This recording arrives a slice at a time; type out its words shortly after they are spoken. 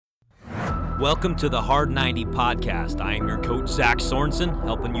Welcome to the Hard 90 podcast. I am your coach, Zach Sorensen,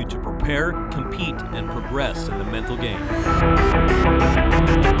 helping you to prepare, compete, and progress in the mental game.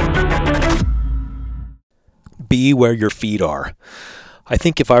 Be where your feet are. I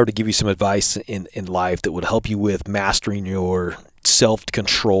think if I were to give you some advice in life that would help you with mastering your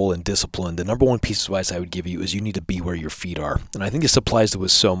self-control and discipline, the number one piece of advice I would give you is you need to be where your feet are. And I think this applies to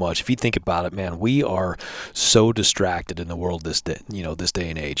us so much. If you think about it, man, we are so distracted in the world this day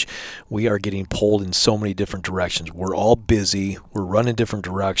and age. We are getting pulled in so many different directions. We're all busy. We're running different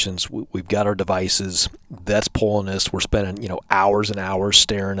directions. We've got our devices that's pulling us. We're spending, hours and hours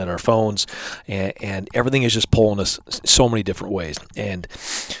staring at our phones, and everything is just pulling us so many different ways. And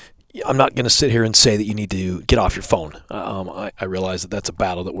I'm not going to sit here and say that you need to get off your phone. I realize that that's a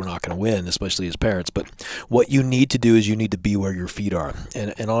battle that we're not going to win, especially as parents. But what you need to do is you need to be where your feet are.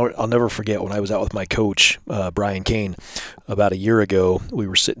 And I'll never forget when I was out with my coach, Brian Kane, about a year ago. We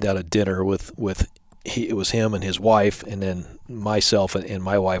were sitting down at dinner with it was him and his wife, and then myself and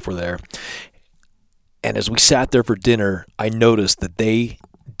my wife were there. And as we sat there for dinner, I noticed that they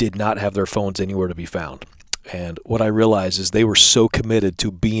did not have their phones anywhere to be found. And what I realized is they were so committed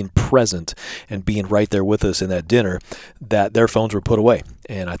to being present and being right there with us in that dinner that their phones were put away.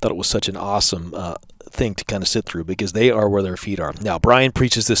 And I thought it was such an awesome thing to kind of sit through because they are where their feet are. Now, Brian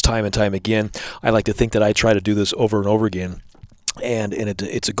preaches this time and time again. I like to think that I try to do this over and over again. And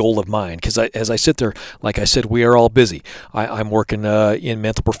it's a goal of mine because as I sit there, like I said, we are all busy. I'm working in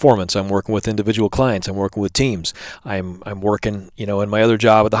mental performance. I'm working with individual clients. I'm working with teams. I'm working, in my other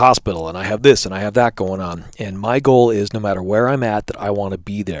job at the hospital, and I have this and I have that going on. And my goal is no matter where I'm at, that I want to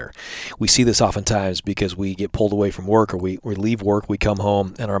be there. We see this oftentimes because we get pulled away from work, or we leave work, we come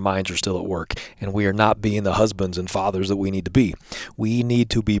home, and our minds are still at work, and we are not being the husbands and fathers that we need to be. We need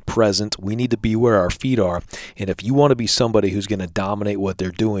to be present. We need to be where our feet are. And if you want to be somebody who's going to dominate what they're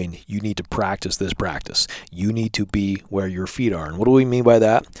doing, you need to practice this practice. You need to be where your feet are. And what do we mean by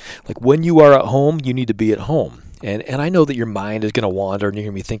that? Like when you are at home, you need to be at home. And I know that your mind is going to wander and you're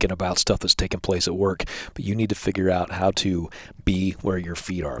going to be thinking about stuff that's taking place at work, but you need to figure out how to be where your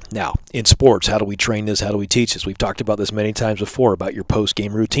feet are. Now, in sports, how do we train this? How do we teach this? We've talked about this many times before about your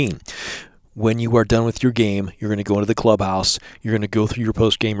post-game routine. When you are done with your game, you're going to go into the clubhouse. You're going to go through your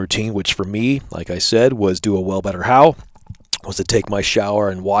post-game routine, which for me, like I said, was do a well, better, how. Was to take my shower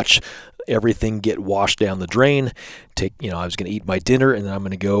and watch everything get washed down the drain. I was going to eat my dinner, and then I'm going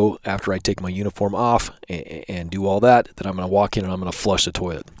to go after I take my uniform off and do all that. Then I'm going to walk in and I'm going to flush the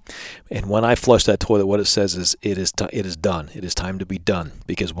toilet. And when I flush that toilet, what it says is it is done. It is time to be done.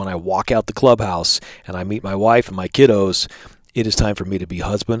 Because when I walk out the clubhouse and I meet my wife and my kiddos, it is time for me to be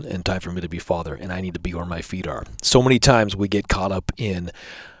husband and time for me to be father, and I need to be where my feet are. So many times we get caught up in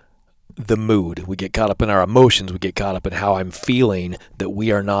the mood. We get caught up in our emotions. We get caught up in how I'm feeling that we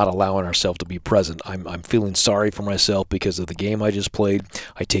are not allowing ourselves to be present. I'm feeling sorry for myself because of the game I just played.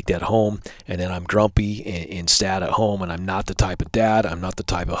 I take that home, and then I'm grumpy and sad at home, and I'm not the type of dad. I'm not the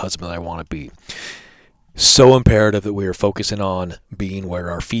type of husband that I want to be. So imperative that we are focusing on being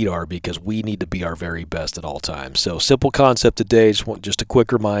where our feet are because we need to be our very best at all times. So simple concept today, just a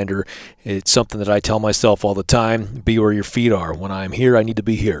quick reminder. It's something that I tell myself all the time, be where your feet are. When I'm here, I need to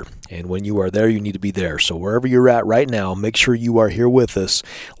be here. And when you are there, you need to be there. So wherever you're at right now, make sure you are here with us,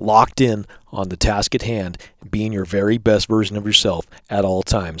 locked in on the task at hand, being your very best version of yourself at all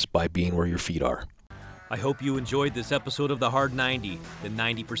times by being where your feet are. I hope you enjoyed this episode of the Hard 90, the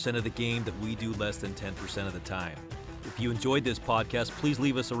 90% of the game that we do less than 10% of the time. If you enjoyed this podcast, please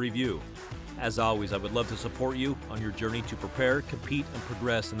leave us a review. As always, I would love to support you on your journey to prepare, compete, and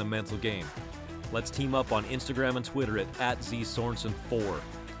progress in the mental game. Let's team up on Instagram and Twitter at @ZSorensen4.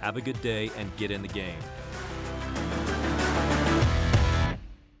 Have a good day and get in the game.